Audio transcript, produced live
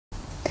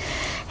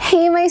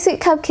Hey my sweet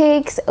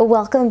cupcakes,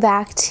 welcome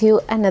back to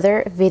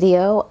another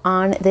video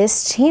on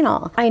this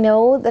channel. I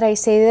know that I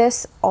say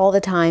this all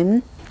the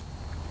time,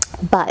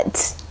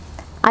 but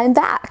I'm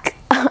back.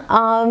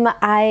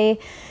 I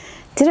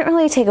didn't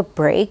really take a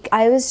break.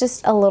 I was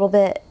just a little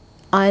bit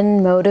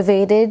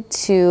unmotivated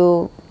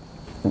to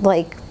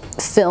like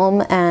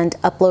film and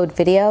upload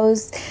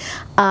videos.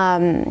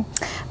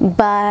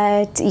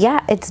 But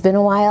yeah, it's been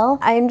a while.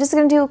 I'm just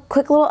gonna do a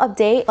quick little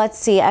update. Let's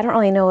see, I don't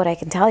really know what I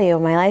can tell you.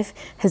 My life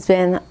has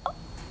been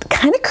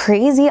kind of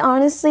crazy,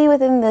 honestly,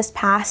 within this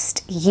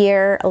past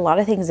year. A lot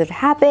of things have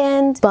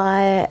happened,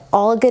 but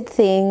all good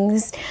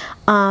things.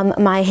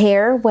 My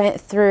hair went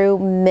through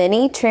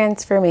many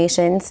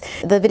transformations.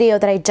 The video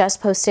that I just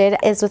posted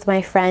is with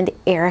my friend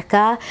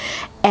Erica,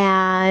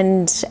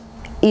 and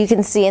you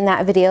can see in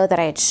that video that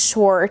I had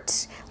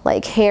short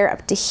like hair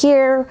up to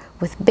here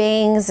with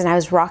bangs, and I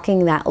was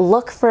rocking that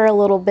look for a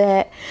little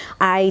bit.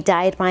 I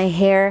dyed my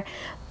hair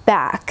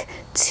back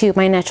to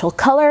my natural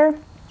color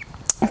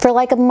for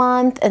like a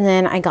month, and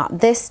then I got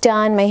this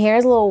done. My hair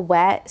is a little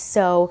wet,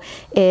 so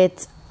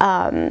it's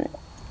a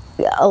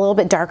little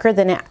bit darker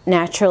than it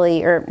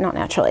naturally, or not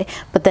naturally,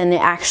 but then it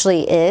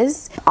actually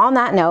is. On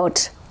that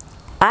note,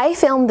 I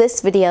filmed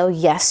this video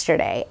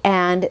yesterday,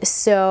 and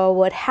so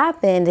what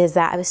happened is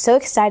that I was so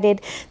excited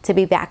to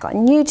be back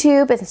on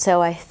YouTube, and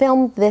so I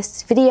filmed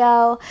this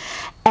video,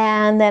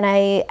 and then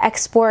I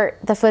export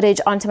the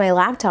footage onto my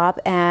laptop,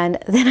 and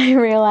then I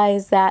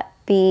realized that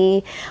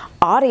the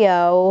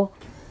audio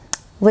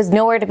was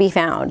nowhere to be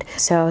found.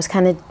 So I was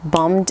kind of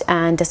bummed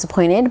and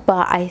disappointed,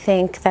 but I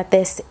think that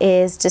this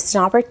is just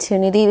an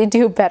opportunity to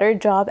do a better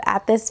job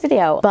at this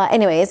video. But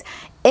anyways,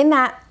 in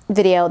that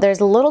video, there's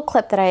a little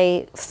clip that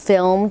I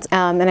filmed,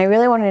 and I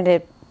really wanted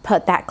to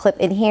put that clip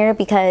in here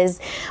because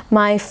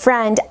my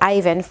friend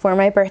Ivan for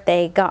my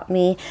birthday got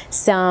me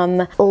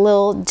some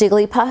little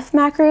Jigglypuff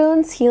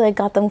macaroons. He like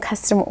got them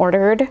custom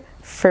ordered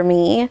for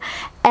me,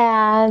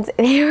 and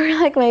they were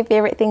like my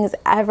favorite things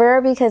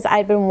ever because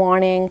I'd been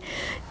wanting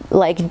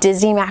like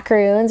Disney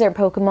macaroons or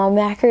Pokemon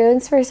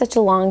macaroons for such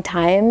a long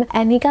time,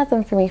 and he got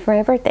them for me for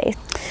my birthday.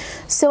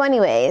 So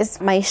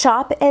anyways, my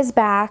shop is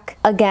back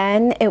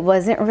again. It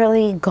wasn't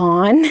really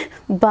gone,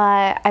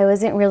 but I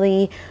wasn't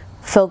really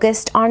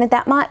focused on it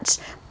that much,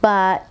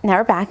 but now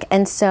we're back.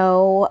 And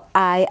so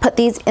I put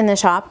these in the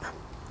shop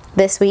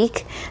this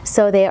week.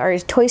 So they are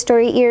Toy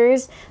Story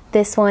ears.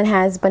 This one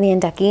has Bunny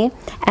and Ducky,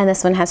 and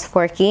this one has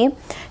Forky.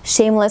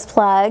 Shameless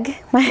plug,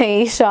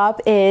 my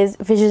shop is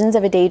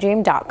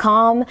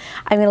visionsofadaydream.com.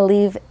 I'm gonna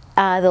leave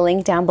the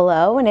link down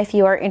below, and if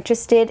you are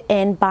interested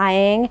in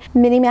buying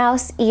Minnie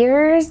Mouse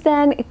ears,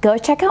 then go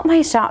check out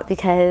my shop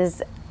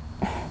because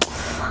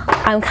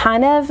I'm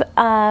kind of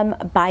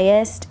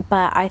biased,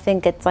 but I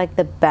think it's like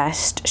the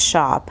best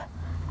shop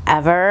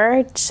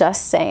ever,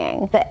 just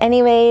saying. But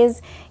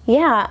anyways,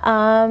 yeah,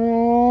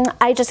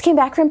 I just came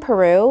back from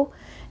Peru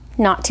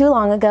not too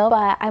long ago,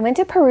 but I went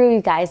to Peru,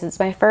 you guys. It's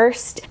my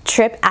first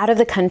trip out of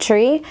the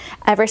country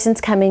ever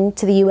since coming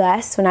to the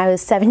US when I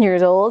was 7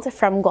 years old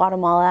from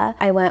Guatemala.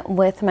 I went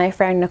with my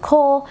friend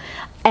Nicole,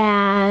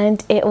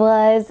 and it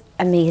was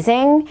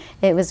amazing.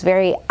 It was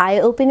very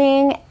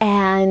eye-opening,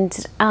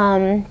 and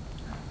I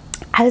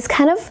was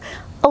kind of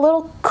a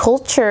little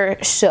culture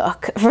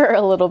shook for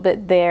a little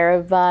bit there,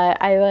 but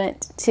I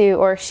went to,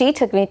 or she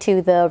took me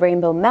to the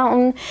Rainbow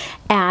Mountain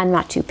and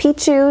Machu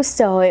Picchu,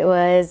 so it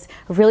was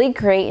a really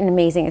great and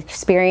amazing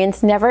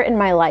experience. Never in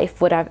my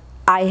life would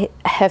I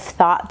have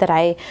thought that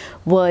I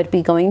would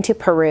be going to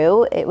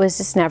Peru. It was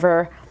just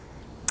never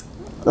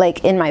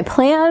like in my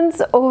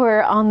plans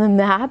or on the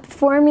map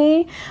for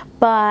me,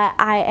 but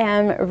I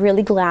am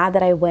really glad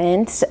that I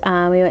went.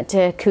 We went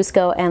to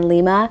Cusco and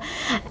Lima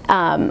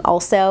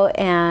also,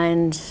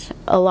 and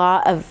a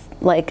lot of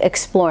like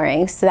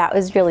exploring, so that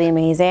was really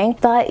amazing.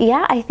 But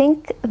yeah, I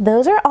think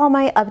those are all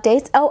my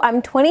updates. Oh,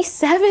 I'm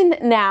 27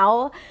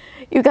 now,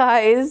 you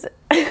guys.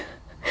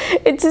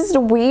 It's just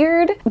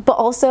weird, but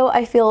also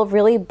I feel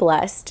really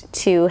blessed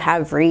to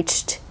have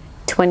reached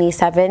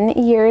 27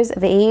 years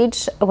of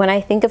age. When I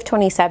think of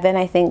 27,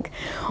 I think,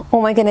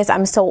 oh my goodness,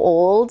 I'm so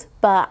old,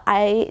 but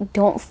I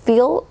don't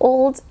feel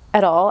old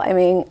at all. I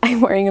mean,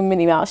 I'm wearing a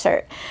Minnie Mouse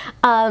shirt,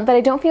 but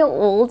I don't feel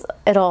old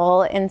at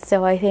all, and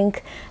so I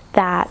think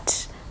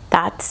that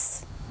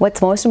that's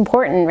what's most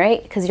important,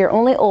 right? Because you're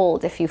only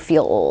old if you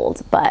feel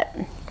old. But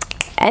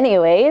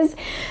anyways,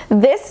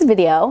 this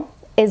video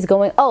is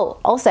going, oh,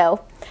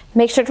 also,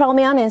 make sure to follow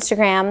me on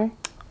Instagram.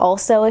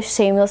 Also a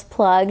shameless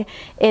plug,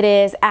 it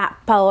is at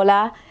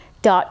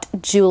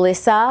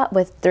Paola.Julissa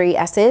with 3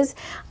 S's,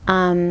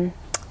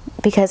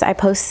 because I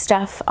post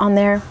stuff on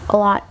there a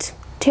lot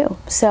too.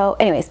 So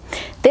anyways,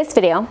 this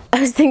video,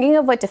 I was thinking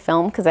of what to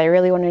film because I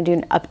really wanted to do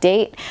an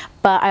update,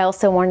 but I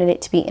also wanted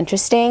it to be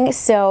interesting.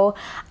 So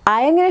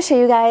I am going to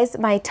show you guys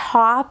my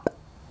top,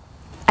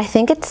 I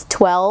think it's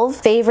 12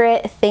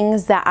 favorite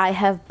things that I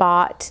have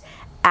bought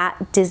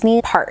at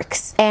Disney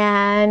parks.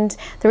 And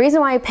the reason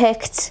why I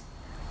picked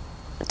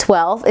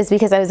 12 is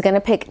because I was gonna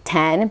pick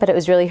 10, but it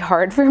was really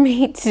hard for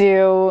me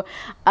to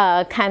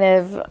kind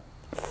of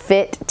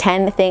fit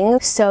 10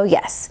 things. So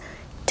yes,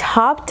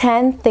 top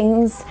 10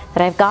 things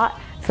that I've got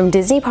from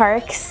Disney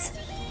parks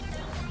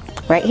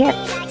right here.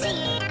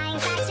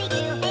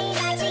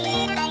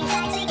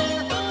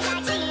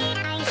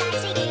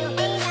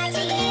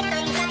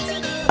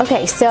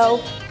 Okay,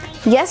 so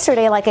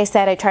yesterday, like I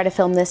said, I tried to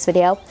film this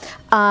video.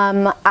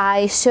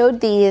 I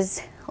showed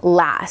these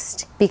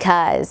last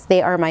because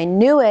they are my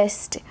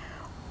newest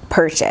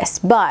purchase,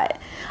 but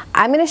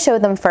I'm gonna show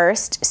them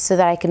first so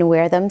that I can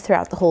wear them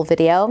throughout the whole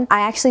video.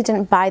 I actually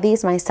didn't buy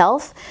these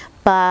myself,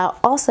 but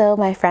also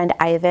my friend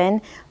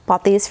Ivan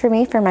bought these for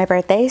me for my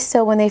birthday.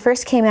 So when they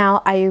first came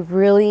out, I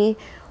really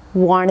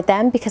wanted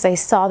them because I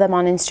saw them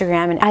on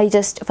Instagram and I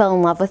just fell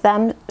in love with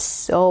them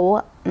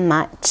so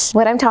much.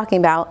 What I'm talking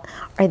about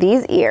are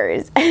these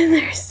ears, and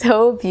they're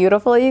so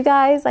beautiful, you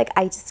guys. Like,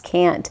 I just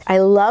can't. I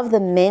love the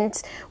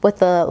mint with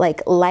the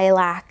like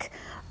lilac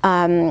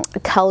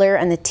color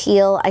and the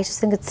teal. I just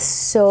think it's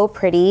so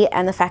pretty,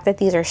 and the fact that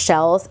these are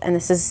shells and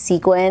this is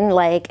sequin,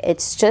 like,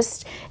 it's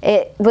just,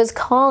 it was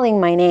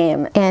calling my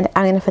name, and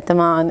I'm gonna put them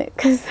on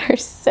because they're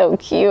so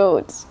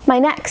cute. My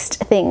next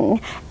thing,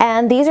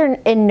 and these are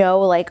in no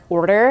like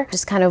order,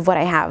 just kind of what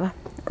I have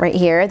right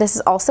here. This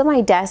is also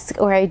my desk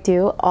where I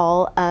do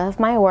all of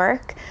my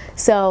work.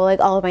 So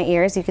like all of my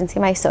ears, you can see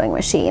my sewing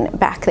machine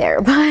back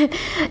there. But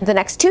the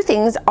next two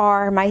things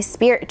are my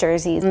Spirit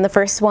jerseys. And the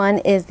first one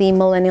is the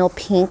millennial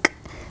pink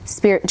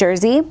Spirit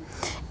jersey.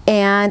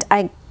 And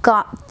I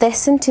got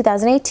this in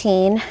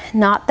 2018.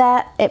 Not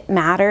that it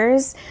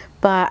matters,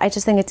 but I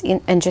just think it's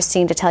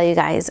interesting to tell you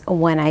guys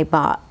when I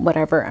bought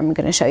whatever I'm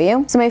gonna show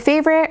you. So my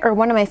favorite, or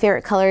one of my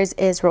favorite colors,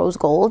 is rose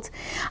gold.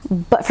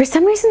 But for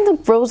some reason, the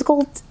rose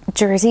gold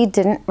jersey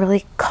didn't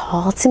really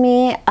call to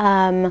me.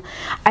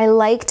 I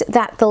liked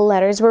that the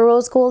letters were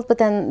rose gold, but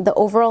then the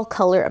overall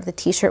color of the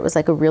t-shirt was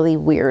like a really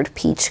weird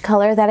peach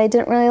color that I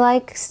didn't really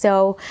like.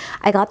 So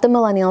I got the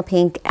millennial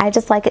pink. I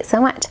just like it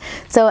so much.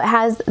 So it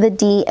has the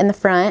D in the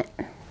front.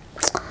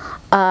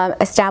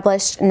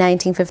 Established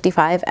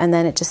 1955, and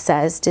then it just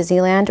says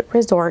Disneyland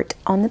Resort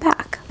on the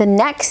back. The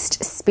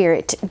next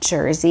Spirit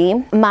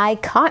jersey, my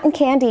cotton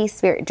candy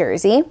Spirit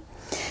jersey,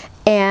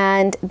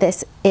 and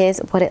this is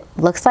what it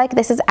looks like.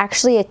 This is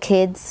actually a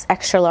kid's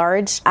extra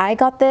large. I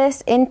got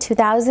this in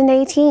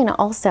 2018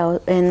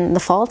 also in the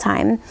fall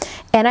time,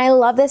 and I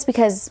love this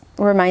because it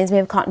reminds me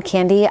of cotton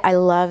candy. I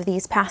love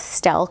these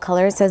pastel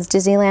colors. It says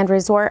Disneyland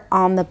Resort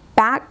on the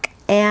back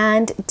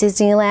and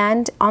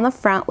Disneyland on the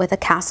front with a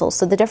castle.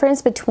 So the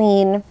difference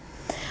between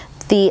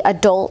the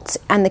adults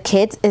and the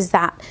kids is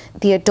that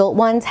the adult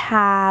ones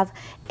have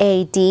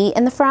a D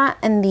in the front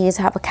and these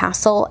have a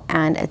castle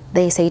and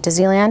they say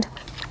Disneyland.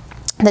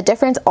 The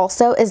difference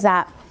also is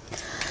that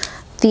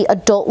the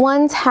adult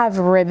ones have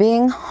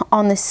ribbing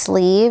on the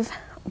sleeve,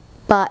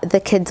 but the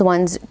kids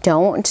ones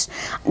don't.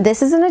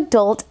 This is an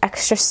adult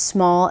extra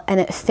small and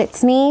it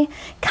fits me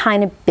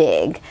kind of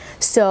big.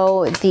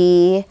 So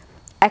the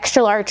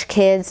extra large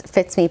kids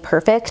fits me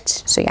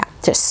perfect. So yeah,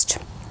 just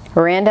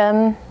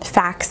random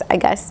facts, I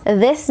guess.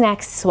 This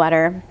next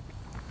sweater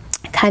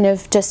kind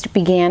of just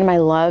began my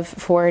love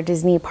for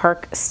Disney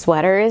park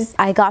sweaters.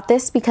 I got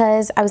this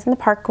because I was in the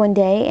park one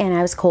day and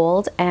I was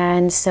cold,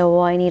 and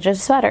so I needed a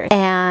sweater.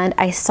 And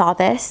I saw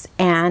this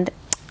and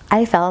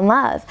I fell in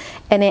love,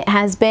 and it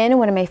has been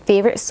one of my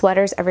favorite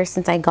sweaters ever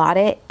since I got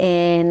it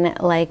in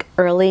like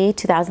early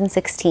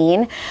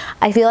 2016.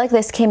 I feel like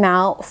this came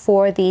out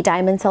for the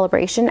Diamond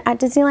Celebration at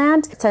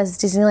Disneyland. It says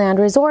Disneyland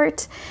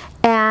Resort,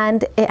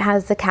 and it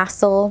has the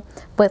castle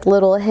with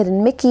little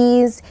hidden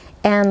Mickeys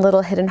and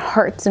little hidden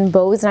hearts and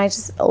bows, and I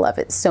just love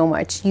it so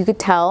much. You could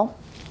tell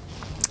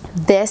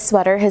this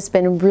sweater has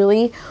been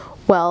really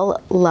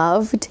well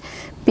loved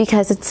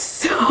because it's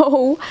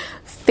so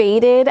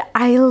faded.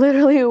 I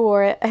literally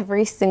wore it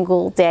every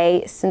single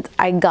day since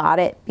I got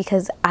it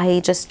because I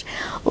just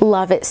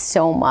love it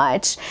so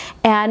much.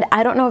 And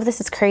I don't know if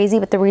this is crazy,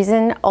 but the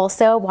reason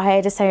also why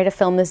I decided to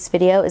film this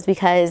video is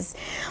because,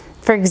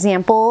 for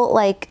example,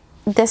 like,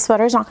 this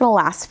sweater is not going to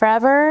last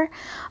forever,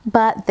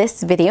 but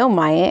this video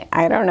might,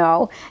 I don't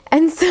know.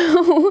 And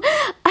so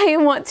I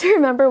want to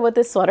remember what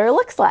this sweater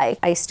looks like.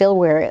 I still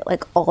wear it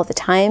like all the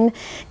time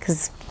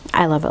because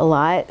I love it a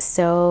lot.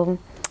 So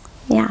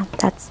yeah,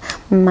 that's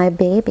my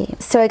baby.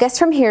 So I guess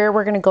from here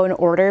we're gonna go in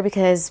order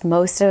because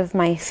most of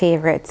my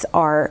favorites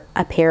are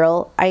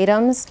apparel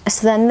items.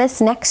 So then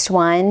this next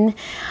one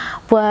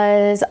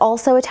was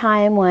also a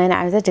time when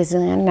I was at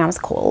Disneyland and I was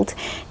cold,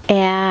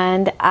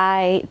 and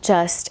I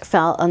just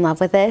fell in love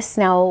with this.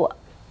 Now,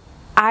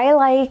 I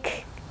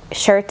like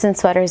shirts and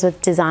sweaters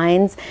with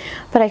designs,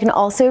 but I can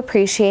also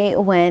appreciate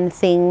when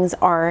things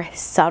are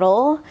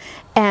subtle.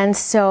 And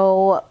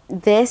so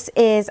this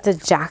is the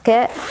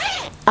jacket,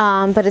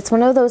 but it's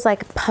one of those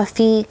like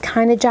puffy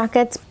kind of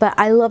jackets, but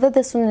I love that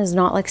this one is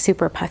not like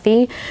super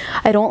puffy.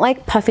 I don't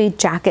like puffy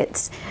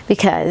jackets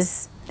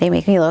because they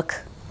make me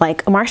look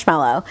like a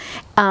marshmallow,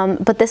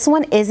 but this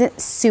one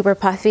isn't super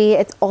puffy.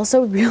 It's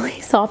also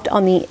really soft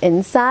on the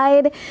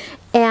inside,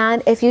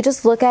 and if you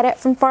just look at it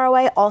from far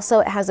away, also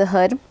it has a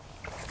hood.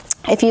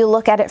 If you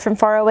look at it from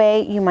far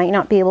away, you might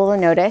not be able to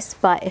notice,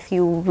 but if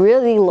you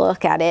really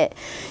look at it,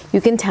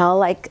 you can tell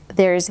like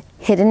there's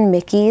hidden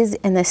Mickeys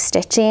in the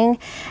stitching,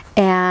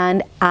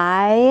 and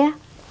I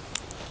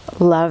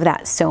love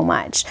that so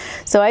much.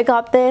 So I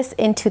got this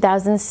in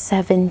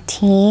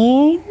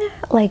 2017,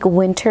 like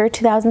winter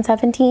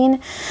 2017,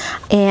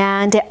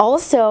 and it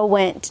also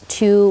went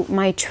to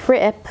my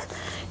trip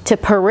to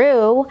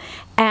Peru,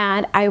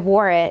 and I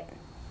wore it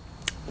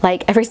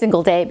like every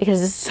single day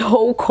because it's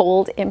so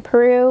cold in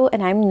Peru,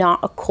 and I'm not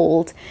a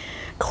cold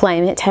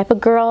climate type of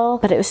girl,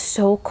 but it was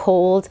so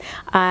cold.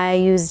 I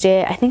used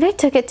it, I think I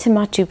took it to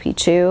Machu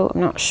Picchu,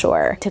 I'm not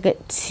sure. Took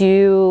it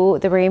to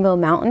the Rainbow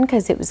Mountain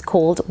because it was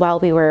cold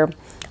while we were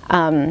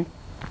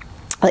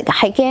like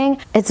hiking.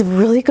 It's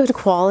really good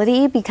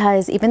quality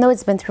because even though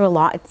it's been through a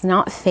lot, it's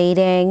not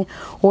fading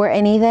or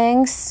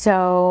anything.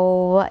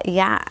 So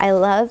yeah, I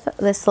love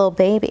this little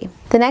baby.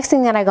 The next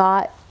thing that I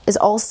got is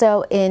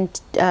also in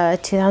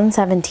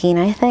 2017,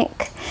 I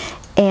think,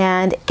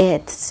 and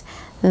it's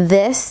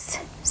this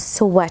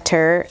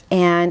sweater,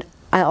 and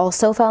I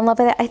also fell in love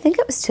with it. I think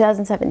it was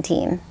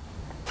 2017,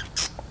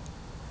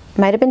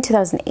 might have been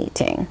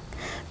 2018,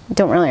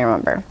 don't really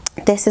remember.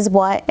 This is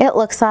what it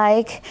looks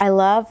like. I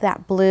love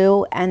that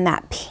blue and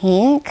that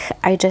pink.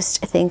 I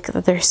just think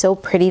that they're so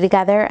pretty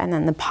together, and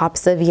then the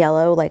pops of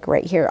yellow like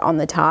right here on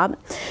the top.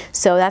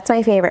 So that's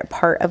my favorite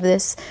part of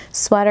this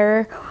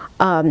sweater.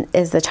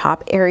 Is the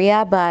top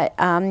area, but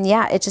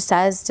yeah, it just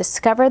says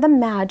discover the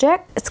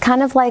magic. It's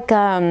kind of like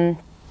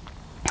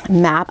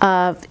map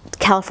of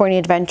California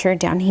Adventure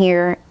down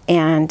here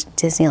and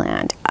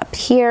Disneyland up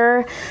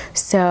here.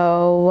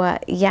 So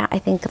yeah, I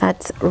think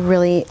that's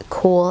really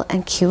cool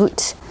and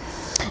cute.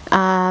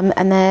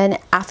 And then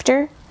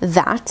after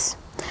that,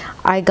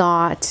 I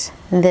got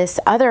this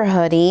other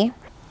hoodie.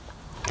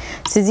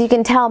 So as you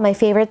can tell, my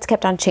favorites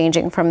kept on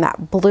changing from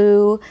that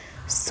blue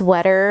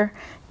sweater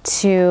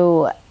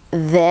to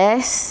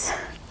this,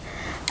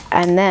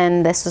 and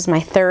then this was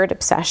my third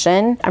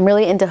obsession. I'm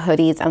really into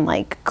hoodies and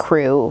like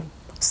crew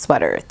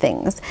sweater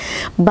things,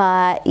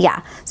 but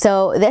yeah,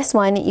 so this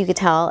one, you could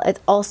tell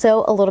it's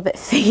also a little bit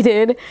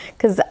faded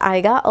because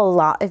I got a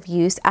lot of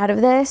use out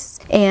of this,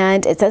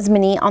 and it says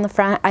mini on the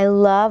front. I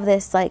love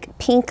this like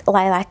pink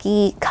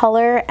lilac-y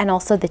color, and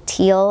also the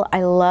teal.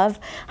 I love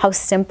how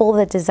simple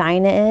the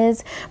design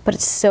is, but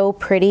it's so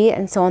pretty.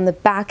 And so on the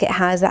back it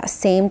has that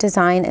same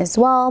design as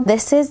well.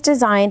 This is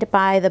designed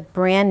by the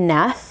brand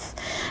Neff,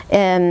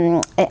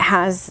 and it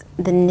has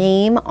the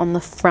name on the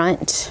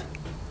front,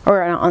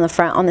 or not on the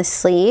front, on the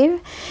sleeve,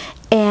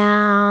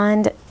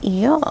 and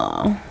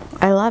yeah,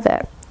 I love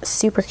it.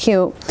 Super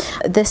cute.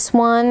 This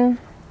one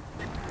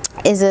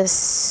is a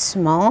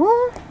small,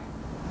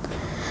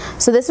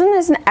 so this one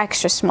is an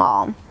extra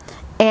small,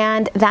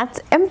 and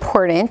that's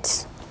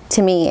important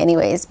to me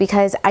anyways,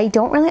 because I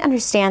don't really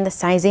understand the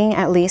sizing,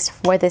 at least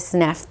for this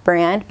Neff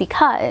brand,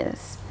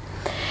 because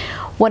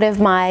one of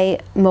my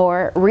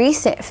more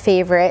recent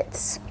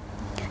favorites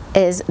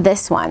is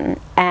this one,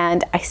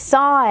 and I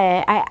saw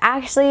it.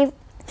 I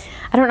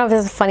don't know if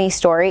this is a funny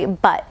story,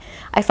 but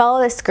I follow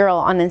this girl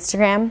on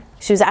Instagram.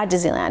 She was at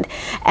Disneyland,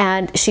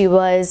 and she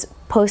was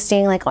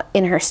posting like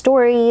in her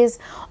stories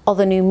all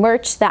the new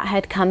merch that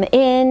had come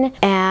in,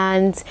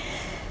 and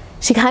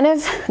she kind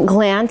of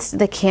glanced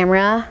the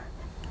camera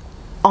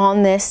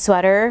on this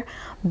sweater,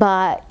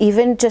 but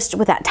even just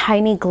with that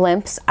tiny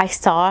glimpse, I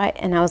saw it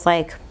and I was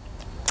like,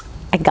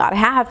 I gotta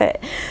have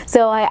it.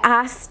 So I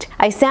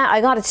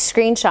got a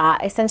screenshot.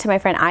 I sent to my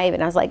friend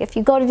Ivan. I was like, if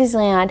you go to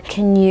Disneyland,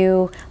 can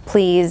you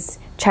please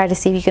try to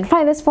see if you can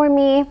find this for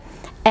me?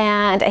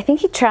 And I think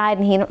he tried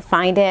and he didn't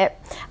find it.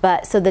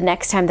 But so the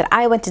next time that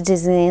I went to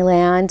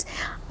Disneyland,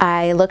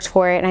 I looked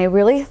for it, and I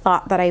really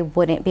thought that I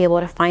wouldn't be able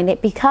to find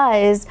it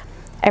because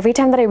every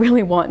time that I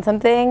really want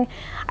something,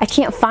 I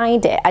can't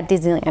find it at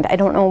Disneyland. I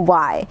don't know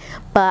why,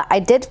 but I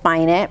did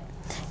find it,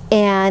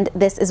 and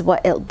this is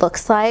what it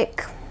looks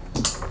like.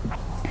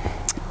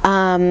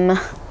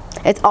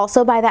 It's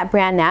also by that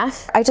brand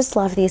Neff. I just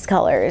love these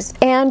colors.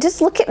 And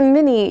just look at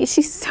Minnie,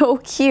 she's so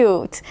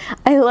cute.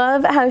 I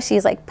love how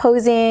she's like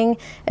posing.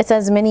 It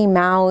says Minnie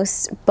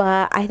Mouse,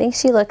 but I think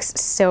she looks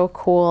so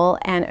cool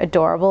and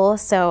adorable.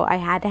 So I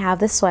had to have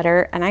this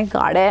sweater, and I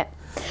got it.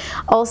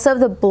 Also,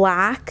 the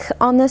black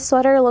on this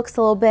sweater looks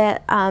a little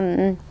bit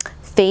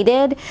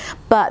faded,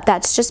 but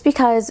that's just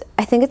because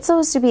I think it's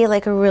supposed to be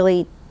like a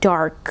really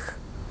dark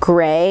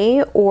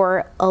gray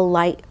or a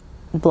light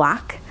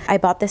black. I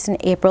bought this in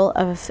April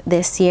of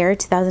this year,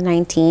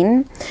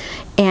 2019,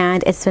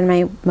 and it's been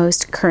my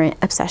most current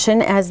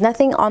obsession. It has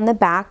nothing on the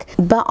back,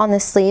 but on the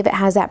sleeve it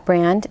has that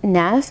brand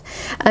Neff.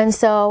 And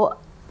so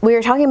we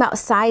were talking about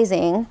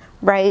sizing,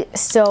 right?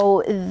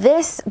 So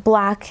this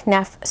black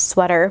Neff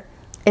sweater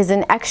is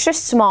an extra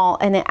small,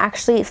 and it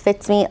actually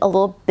fits me a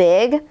little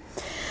big.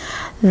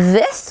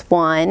 This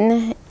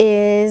one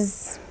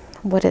is,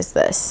 what is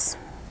this?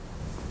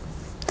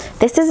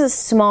 This is a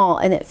small,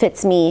 and it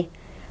fits me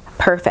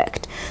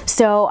perfect.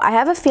 So I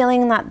have a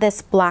feeling that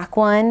this black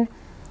one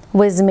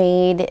was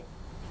made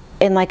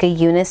in like a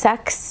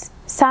unisex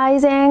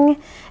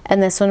sizing,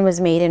 and this one was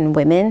made in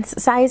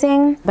women's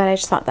sizing, but I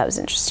just thought that was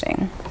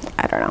interesting.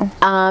 I don't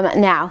know.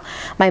 Now,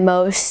 my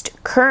most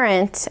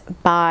current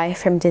buy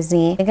from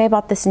Disney, I think I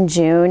bought this in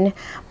June,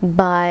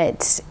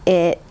 but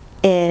it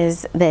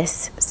is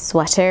this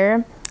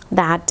sweater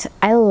that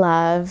I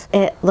love.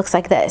 It looks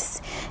like this.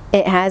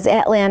 It has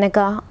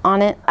Atlantica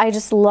on it. I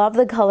just love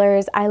the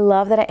colors. I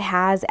love that it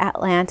has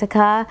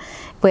Atlantica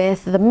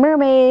with the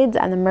mermaids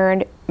and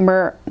the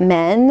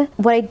mermen.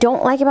 What I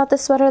don't like about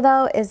this sweater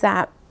though is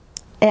that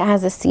it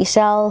has a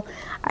seashell.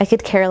 I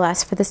could care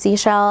less for the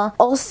seashell.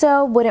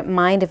 Also, wouldn't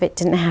mind if it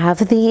didn't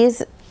have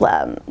these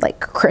like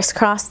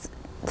crisscross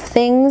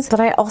things, but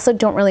I also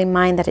don't really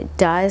mind that it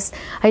does.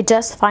 I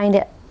just find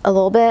it a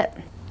little bit,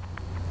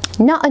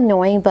 not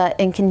annoying, but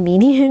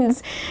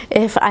inconvenience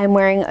if I'm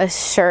wearing a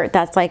shirt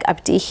that's like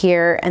up to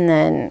here and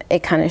then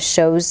it kind of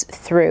shows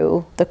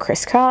through the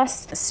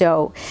crisscross.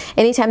 So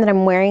anytime that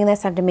I'm wearing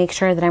this, I have to make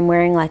sure that I'm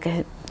wearing like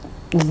a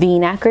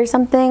V-neck or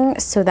something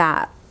so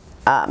that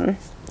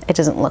it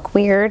doesn't look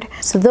weird.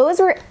 So those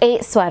were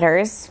 8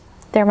 sweaters.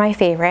 They're my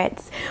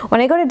favorites.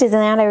 When I go to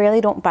Disneyland, I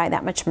really don't buy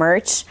that much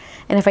merch.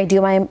 And if I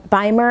do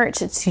buy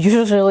merch, it's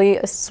usually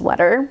a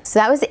sweater. So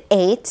that was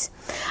 8.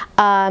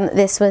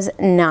 This was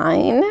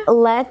 9.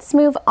 Let's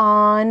move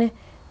on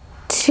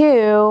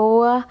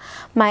to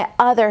my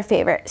other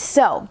favorite.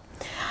 So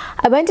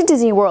I went to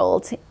Disney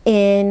World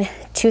in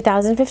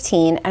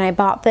 2015 and I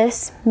bought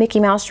this Mickey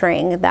Mouse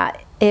ring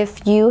that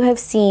if you have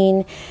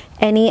seen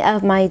any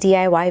of my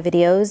DIY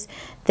videos,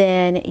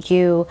 then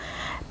you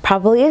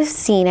probably have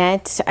seen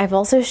it. I've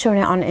also shown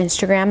it on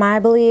Instagram, I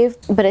believe,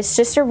 but it's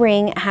just a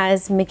ring. It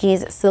has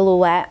Mickey's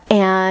silhouette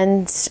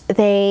and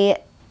they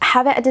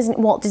have it at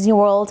Walt Disney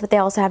World, but they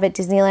also have it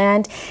at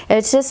Disneyland.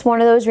 It's just one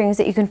of those rings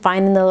that you can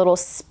find in the little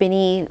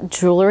spinny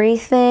jewelry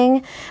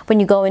thing when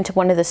you go into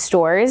one of the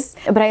stores.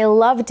 But I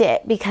loved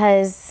it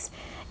because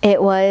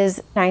it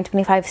was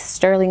 $9.25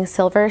 sterling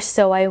silver,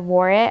 so I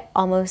wore it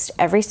almost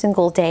every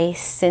single day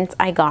since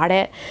I got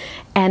it,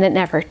 and it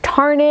never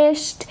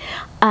tarnished.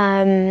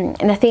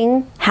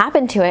 Nothing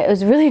happened to it. It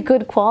was really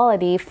good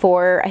quality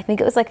for, I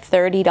think it was like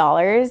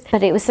 $30,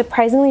 but it was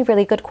surprisingly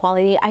really good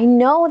quality. I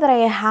know that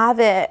I have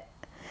it,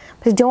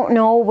 but I don't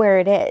know where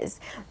it is.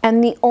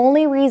 And the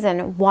only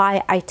reason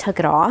why I took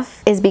it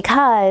off is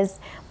because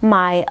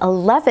my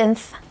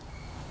 11th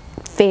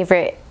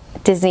favorite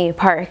Disney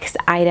parks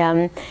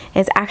item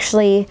is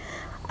actually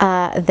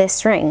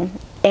this ring.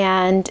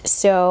 And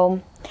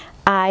so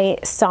I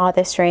saw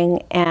this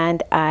ring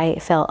and I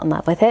fell in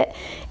love with it,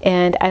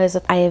 and I was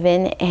with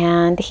Ivan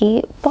and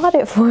he bought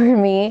it for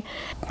me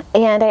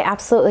and I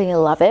absolutely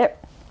love it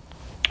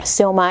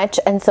so much.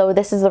 And so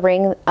this is the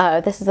ring,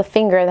 this is the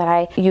finger that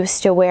I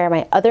used to wear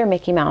my other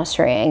Mickey Mouse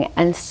ring,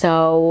 and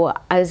so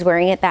I was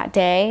wearing it that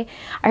day.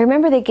 I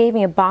remember they gave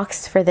me a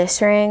box for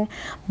this ring,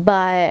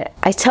 but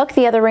I took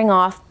the other ring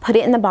off, put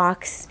it in the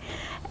box,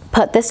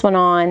 put this one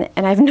on,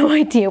 and I have no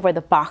idea where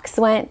the box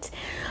went.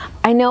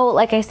 I know,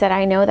 like I said,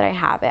 I know that I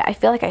have it. I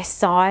feel like I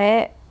saw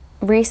it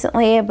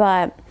recently,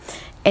 but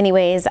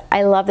anyways,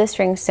 I love this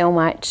ring so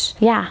much.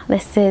 Yeah,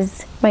 this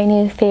is my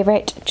new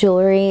favorite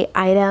jewelry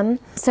item.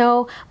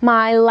 So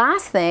my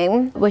last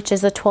thing, which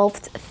is the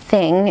 12th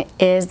thing,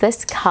 is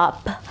this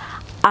cup.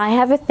 I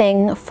have a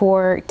thing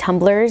for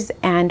tumblers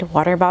and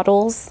water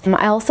bottles.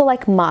 I also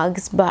like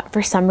mugs, but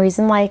for some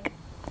reason, like,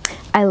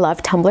 I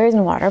love tumblers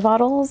and water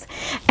bottles.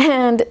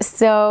 And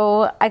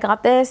so I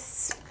got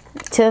this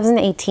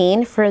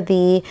 2018 for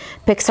the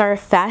Pixar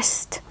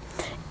Fest,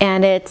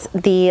 and it's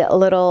the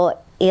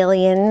little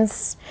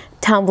aliens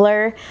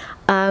tumbler.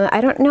 I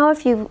don't know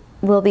if you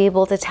will be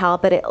able to tell,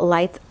 but it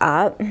lights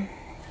up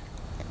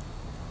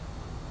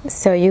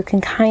so you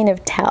can kind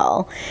of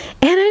tell.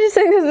 And I just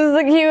think this is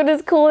the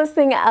cutest, coolest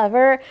thing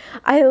ever.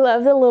 I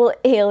love the little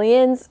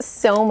aliens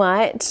so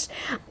much.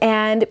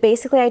 And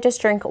basically I just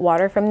drink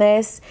water from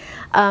this.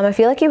 I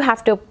feel like you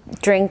have to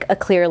drink a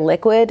clear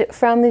liquid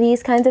from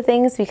these kinds of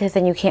things because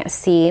then you can't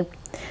see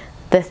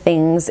the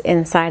things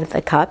inside of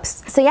the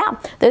cups. So yeah,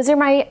 those are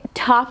my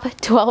top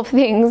 12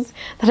 things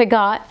that I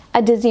got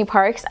at Disney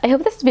parks. I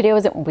hope this video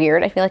isn't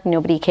weird. I feel like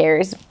nobody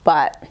cares,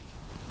 but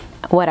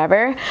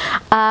whatever.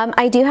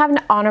 I do have an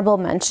honorable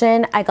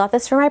mention. I got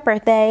this for my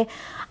birthday.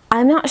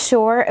 I'm not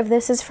sure if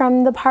this is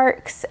from the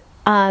parks.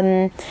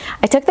 I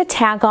took the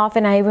tag off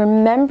and I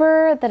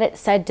remember that it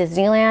said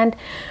Disneyland,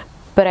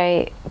 but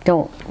I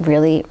don't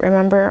really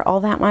remember all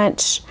that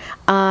much.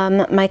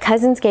 My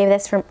cousins gave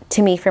this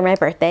to me for my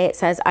birthday. It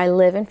says, I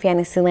live in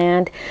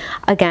Fantasyland.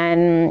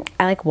 Again,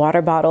 I like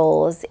water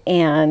bottles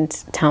and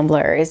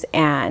tumblers.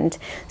 And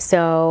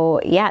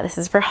so yeah, this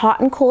is for hot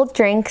and cold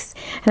drinks.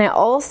 And I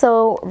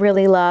also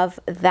really love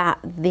that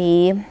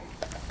the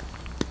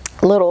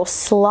little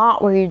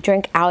slot where you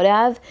drink out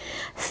of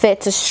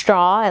fits a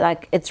straw,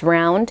 like it's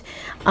round.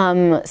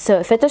 So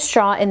it fits a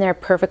straw in there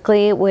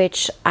perfectly,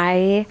 which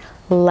I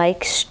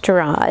like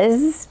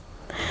straws.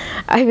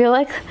 I feel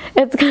like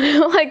it's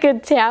kind of like a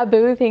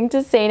taboo thing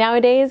to say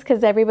nowadays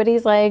because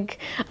everybody's like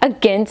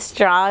against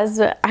straws,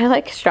 but I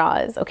like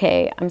straws,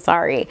 okay? I'm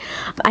sorry.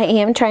 I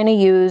am trying to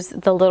use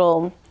the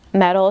little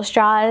metal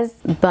straws,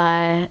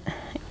 but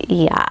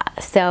yeah.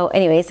 So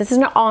anyways, this is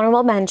an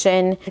honorable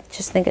mention. I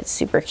just think it's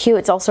super cute.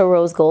 It's also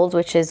rose gold,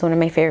 which is one of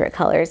my favorite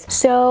colors.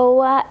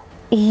 So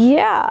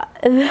yeah,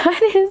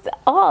 that is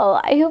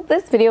all. I hope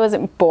this video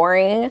wasn't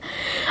boring.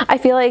 I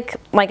feel like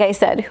I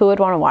said, who would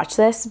want to watch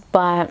this?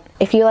 But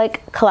if you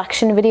like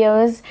collection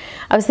videos,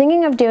 I was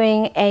thinking of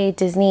doing a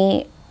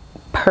Disney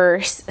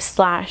purse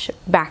slash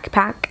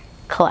backpack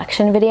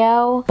collection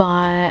video,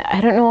 but I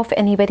don't know if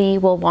anybody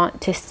will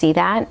want to see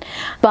that.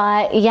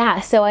 But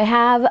yeah, so I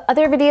have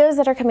other videos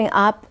that are coming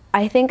up.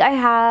 I think I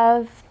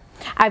have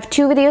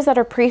 2 videos that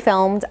are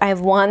pre-filmed. I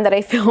have one that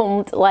I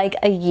filmed like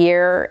a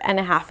year and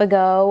a half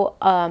ago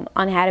on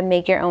how to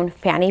make your own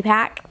fanny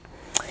pack.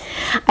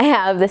 I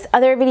have this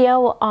other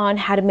video on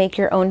how to make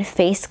your own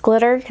face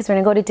glitter, because when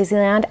I go to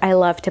Disneyland, I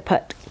love to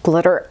put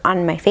glitter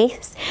on my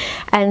face.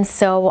 And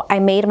so I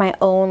made my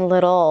own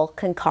little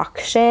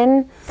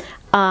concoction.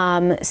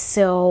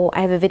 So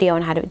I have a video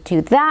on how to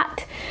do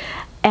that.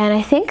 And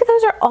I think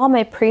those are all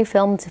my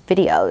pre-filmed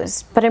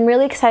videos, but I'm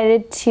really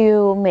excited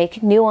to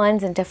make new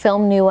ones and to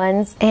film new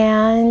ones.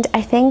 And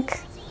I think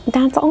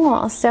that's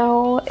all.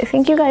 So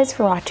thank you guys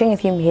for watching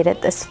if you made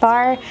it this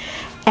far.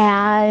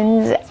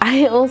 And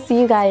I will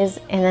see you guys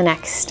in the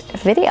next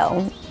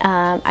video.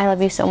 I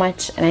love you so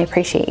much and I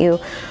appreciate you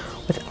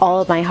with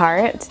all of my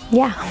heart.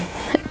 Yeah,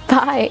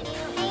 bye.